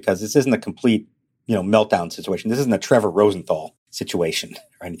encouraged by it, because this isn't a complete, meltdown situation. This isn't a Trevor Rosenthal situation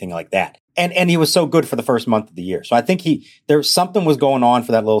or anything like that. And he was so good for the first month of the year. So I think something was going on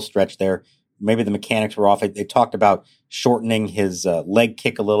for that little stretch there. Maybe the mechanics were off. They talked about shortening his leg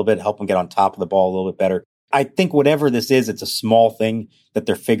kick a little bit, help him get on top of the ball a little bit better. I think whatever this is, it's a small thing that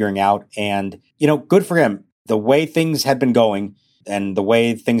they're figuring out. And, good for him. The way things had been going and the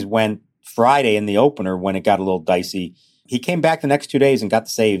way things went Friday in the opener when it got a little dicey, he came back the next 2 days and got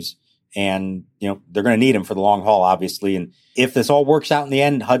the saves. And, they're going to need him for the long haul, obviously. And if this all works out in the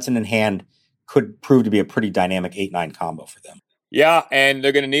end, Hudson and Hand could prove to be a pretty dynamic 8-9 combo for them. Yeah, and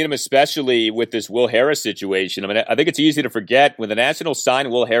they're going to need him especially with this Will Harris situation. I mean, I think it's easy to forget when the Nationals signed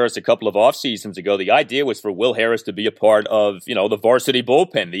Will Harris a couple of off seasons ago, the idea was for Will Harris to be a part of, the varsity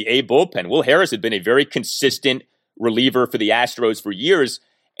bullpen, the A bullpen. Will Harris had been a very consistent reliever for the Astros for years,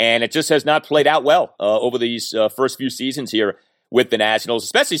 and it just has not played out well over these first few seasons here with the Nationals,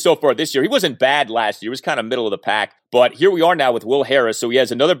 especially so far this year. He wasn't bad last year. He was kind of middle of the pack, but here we are now with Will Harris. So he has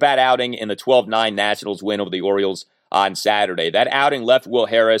another bad outing in the 12-9 Nationals win over the Orioles on Saturday. That outing left Will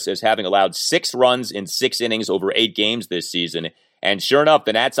Harris as having allowed 6 runs in 6 innings over 8 games this season. And sure enough,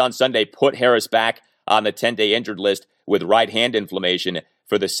 the Nats on Sunday put Harris back on the 10-day injured list with right hand inflammation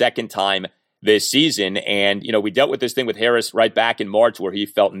for the second time this season. And, we dealt with this thing with Harris right back in March where he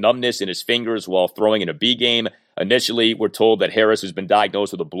felt numbness in his fingers while throwing in a B game. Initially, we're told that Harris has been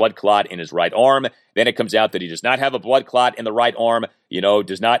diagnosed with a blood clot in his right arm. Then it comes out that he does not have a blood clot in the right arm,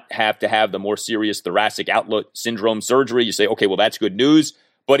 does not have to have the more serious thoracic outlet syndrome surgery. You say, okay, well, that's good news.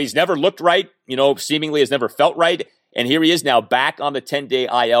 But he's never looked right, seemingly has never felt right. And here he is now back on the 10-day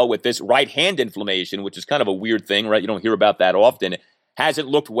IL with this right hand inflammation, which is kind of a weird thing, right? You don't hear about that often. Hasn't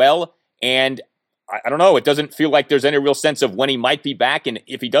looked well. And I don't know, it doesn't feel like there's any real sense of when he might be back. And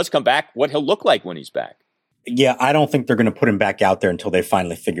if he does come back, what he'll look like when he's back. Yeah, I don't think they're going to put him back out there until they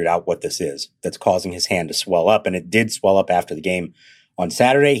finally figured out what this is that's causing his hand to swell up. And it did swell up after the game on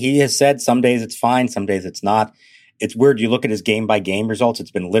Saturday. He has said some days it's fine, some days it's not. It's weird. You look at his game-by-game results, it's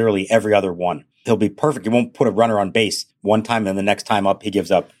been literally every other one. He'll be perfect. He won't put a runner on base one time, and the next time up, he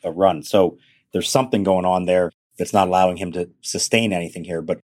gives up a run. So there's something going on there that's not allowing him to sustain anything here.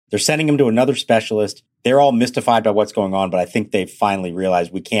 But They're sending him to another specialist. They're all mystified by what's going on, but I think they've finally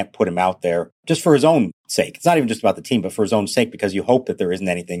realized we can't put him out there just for his own sake. It's not even just about the team, but for his own sake, because you hope that there isn't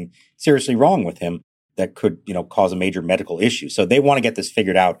anything seriously wrong with him that could, cause a major medical issue. So they want to get this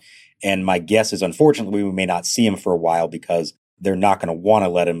figured out. And my guess is, unfortunately, we may not see him for a while because they're not going to want to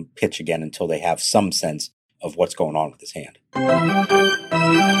let him pitch again until they have some sense of what's going on with his hand.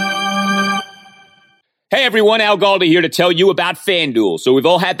 Hey everyone, Al Galdi here to tell you about FanDuel. So we've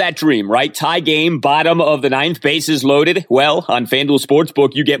all had that dream, right? Tie game, bottom of the ninth, bases loaded. Well, on FanDuel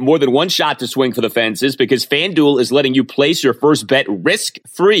Sportsbook, you get more than one shot to swing for the fences because FanDuel is letting you place your first bet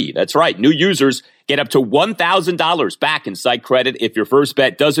risk-free. That's right. New users get up to $1,000 back in site credit if your first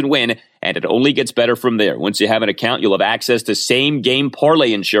bet doesn't win, and it only gets better from there. Once you have an account, you'll have access to same-game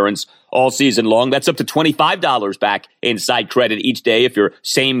parlay insurance all season long. That's up to $25 back in site credit each day if your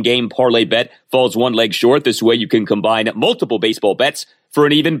same-game parlay bet falls one leg short. This way you can combine multiple baseball bets for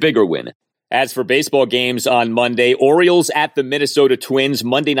an even bigger win. As for baseball games on Monday, Orioles at the Minnesota Twins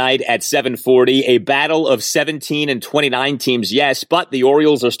Monday night at 7:40. A battle of 17 and 29 teams, yes, but the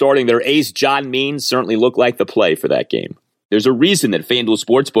Orioles are starting their ace, John Means, certainly look like the play for that game. There's a reason that FanDuel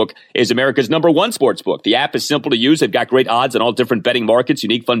Sportsbook is America's #1 sportsbook. The app is simple to use. They've got great odds on all different betting markets,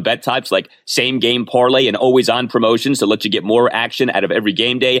 unique fun bet types like same-game parlay and always-on promotions to let you get more action out of every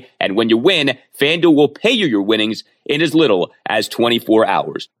game day. And when you win, FanDuel will pay you your winnings in as little as 24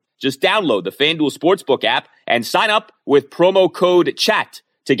 hours. Just download the FanDuel Sportsbook app and sign up with promo code CHAT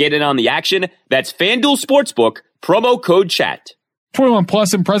to get in on the action. That's FanDuel Sportsbook, promo code CHAT. 21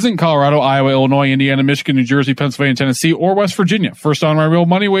 plus and present in Colorado, Iowa, Illinois, Indiana, Michigan, New Jersey, Pennsylvania, Tennessee, or West Virginia. First on my real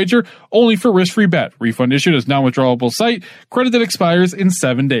money wager, only for risk-free bet. Refund issued as non-withdrawable site. Credit that expires in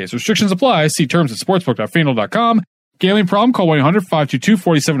 7 days. Restrictions apply. See terms at sportsbook.fanduel.com. Gambling problem? Call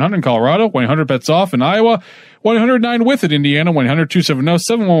 1-800-522-4700 in Colorado. 1-800-BETS-OFF in Iowa. 1-800-9-WITH in Indiana.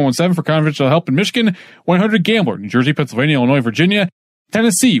 1-800-270-7117 for confidential help in Michigan. 1-800-GAMBLER. New Jersey, Pennsylvania, Illinois, Virginia.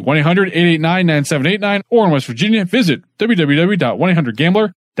 Tennessee, 1-800-889-9789, or in West Virginia, visit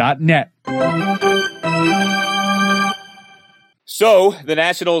www.1800gambler.net. So, the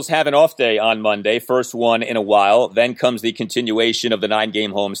Nationals have an off day on Monday, first one in a while. Then comes the continuation of the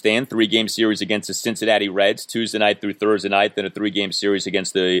 9-game homestand, 3-game series against the Cincinnati Reds, Tuesday night through Thursday night, then a 3-game series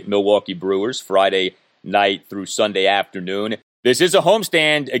against the Milwaukee Brewers, Friday night through Sunday afternoon. This is a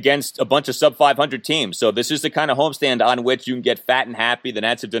homestand against a bunch of sub-500 teams, so this is the kind of homestand on which you can get fat and happy. The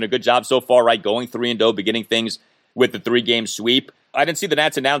Nats have done a good job so far, right, going 3-0, beginning things with the 3-game sweep. I didn't see the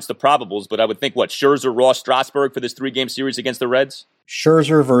Nats announce the probables, but I would think, Scherzer, Ross, Strasburg for this 3-game series against the Reds?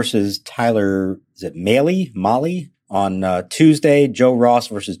 Scherzer versus Tyler, is it Mahle on Tuesday, Joe Ross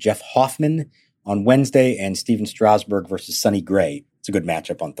versus Jeff Hoffman on Wednesday, and Steven Strasburg versus Sonny Gray. It's a good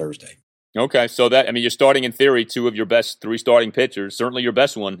matchup on Thursday. Okay, so you're starting in theory 2 of your best 3 starting pitchers, certainly your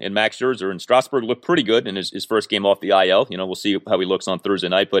best one in Max Scherzer, and Strasburg looked pretty good in his first game off the IL. We'll see how he looks on Thursday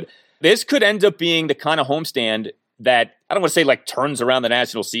night, but this could end up being the kind of homestand that, I don't want to say turns around the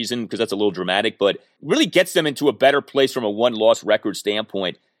national season because that's a little dramatic, but really gets them into a better place from a one-loss record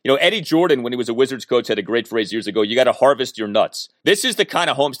standpoint. Eddie Jordan, when he was a Wizards coach, had a great phrase years ago, you got to harvest your nuts. This is the kind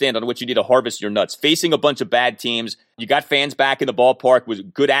of homestand on which you need to harvest your nuts. Facing a bunch of bad teams, you got fans back in the ballpark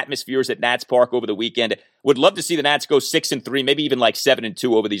with good atmospheres at Nats Park over the weekend. Would love to see the Nats go 6-3, maybe even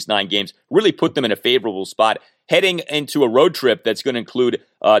 7-2 over these 9 games. Really put them in a favorable spot. Heading into a road trip that's going to include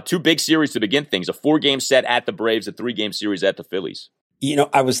 2 big series to begin things, a 4-game set at the Braves, a 3-game series at the Phillies.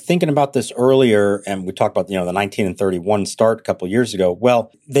 I was thinking about this earlier, and we talked about, the 19-31 start a couple of years ago.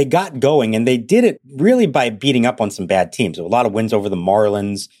 Well, they got going, and they did it really by beating up on some bad teams. A lot of wins over the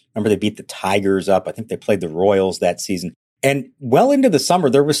Marlins. Remember, they beat the Tigers up. I think they played the Royals that season. And well into the summer,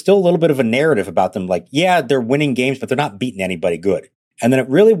 there was still a little bit of a narrative about them. They're winning games, but they're not beating anybody good. And then it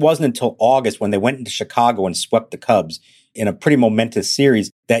really wasn't until August when they went into Chicago and swept the Cubs in a pretty momentous series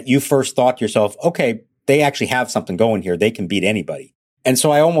that you first thought to yourself, okay, they actually have something going here. They can beat anybody. And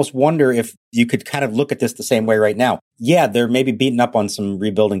so I almost wonder if you could kind of look at this the same way right now. Yeah, they're maybe beating up on some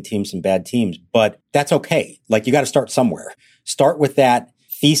rebuilding teams, some bad teams, but that's okay. You got to start somewhere. Start with that,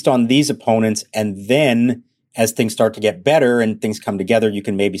 feast on these opponents, and then as things start to get better and things come together, you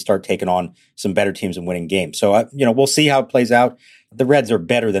can maybe start taking on some better teams and winning games. So, we'll see how it plays out. The Reds are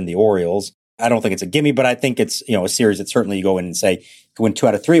better than the Orioles. I don't think it's a gimme, but I think it's, a series that certainly you go in and say, go win 2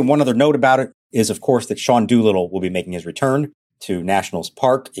 out of 3. And one other note about it is, of course, that Sean Doolittle will be making his return to Nationals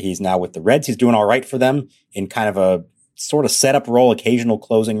Park. He's now with the Reds. He's doing all right for them in kind of a sort of setup role, occasional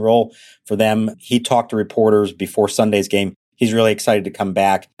closing role for them. He talked to reporters before Sunday's game. He's really excited to come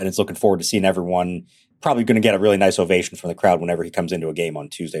back and is looking forward to seeing everyone probably going to get a really nice ovation from the crowd whenever he comes into a game on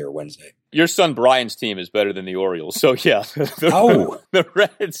Tuesday or Wednesday. Your son Brian's team is better than the Orioles. So, yeah. The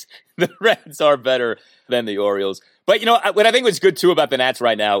Reds are better than the Orioles. But, what I think was good, too, about the Nats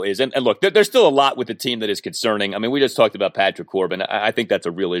right now is, and look, there's still a lot with the team that is concerning. I mean, we just talked about Patrick Corbin. I think that's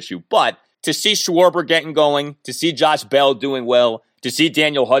a real issue. But to see Schwarber getting going, to see Josh Bell doing well, to see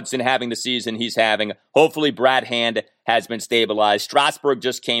Daniel Hudson having the season he's having, hopefully Brad Hand has been stabilized. Strasburg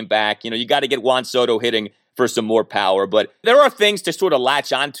just came back. You got to get Juan Soto hitting for some more power. But there are things to sort of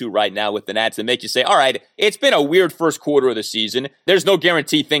latch onto right now with the Nats that make you say, all right, it's been a weird first quarter of the season. There's no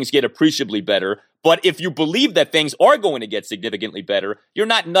guarantee things get appreciably better. But if you believe that things are going to get significantly better, you're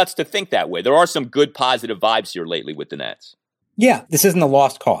not nuts to think that way. There are some good positive vibes here lately with the Nats. Yeah, this isn't a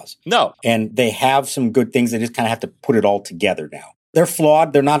lost cause. No. And they have some good things. They just kind of have to put it all together now. They're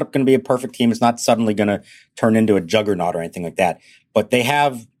flawed. They're not going to be a perfect team. It's not suddenly going to turn into a juggernaut or anything like that. But they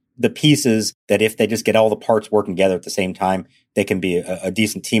have the pieces that if they just get all the parts working together at the same time, they can be a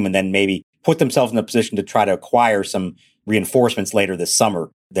decent team and then maybe put themselves in a position to try to acquire some reinforcements later this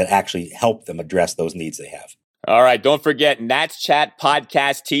summer that actually help them address those needs they have. All right, don't forget, Nats Chat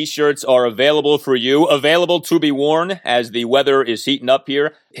Podcast t-shirts are available for you, available to be worn as the weather is heating up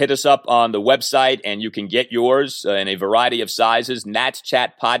here. Hit us up on the website and you can get yours in a variety of sizes,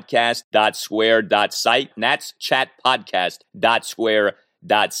 natschatpodcast.square.site,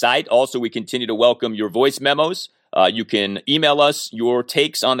 natschatpodcast.square.site. Also, we continue to welcome your voice memos. You can email us your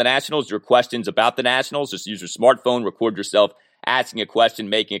takes on the Nationals, your questions about the Nationals. Just use your smartphone, record yourself asking a question,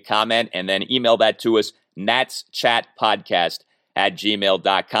 making a comment, and then email that to us,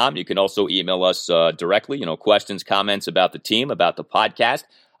 natschatpodcast@gmail.com. You can also email us directly, questions, comments about the team, about the podcast.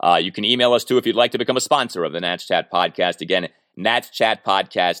 You can email us, too, if you'd like to become a sponsor of the Nats Chat Podcast. Again,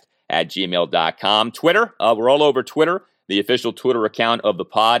 natschatpodcast@gmail.com. Twitter, we're all over Twitter. The official Twitter account of the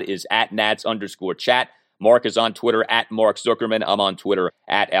pod is @Nats_chat. Mark is on Twitter @Mark Zuckerman. I'm on Twitter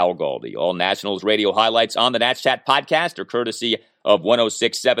 @Al Galdi. All Nationals radio highlights on the Nats Chat Podcast are courtesy of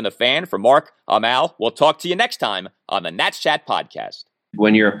 106.7 The Fan. For Mark, I'm Al. We'll talk to you next time on the Nats Chat Podcast.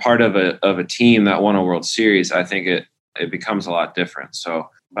 When you're a part of a team that won a World Series, I think it becomes a lot different. So,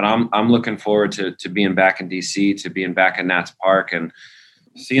 but I'm looking forward to being back in DC, to being back in Nats Park, and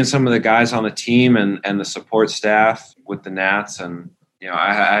seeing some of the guys on the team and the support staff with the Nats. And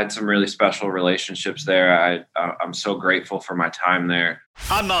I had some really special relationships there. I'm so grateful for my time there.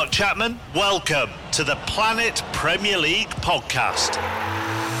 I'm Mark Chapman. Welcome to the Planet Premier League podcast.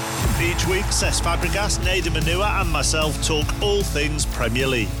 Each week, Cesc Fabregas, Nader Manua and myself talk all things Premier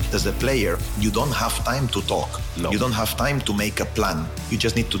League. As a player, you don't have time to talk. No. You don't have time to make a plan. You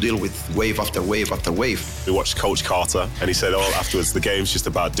just need to deal with wave after wave after wave. We watched Coach Carter and he said, afterwards, the game's just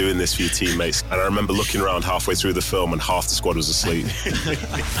about doing this for your teammates. And I remember looking around halfway through the film and half the squad was asleep.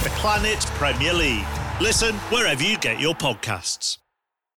 Planet Premier League. Listen wherever you get your podcasts.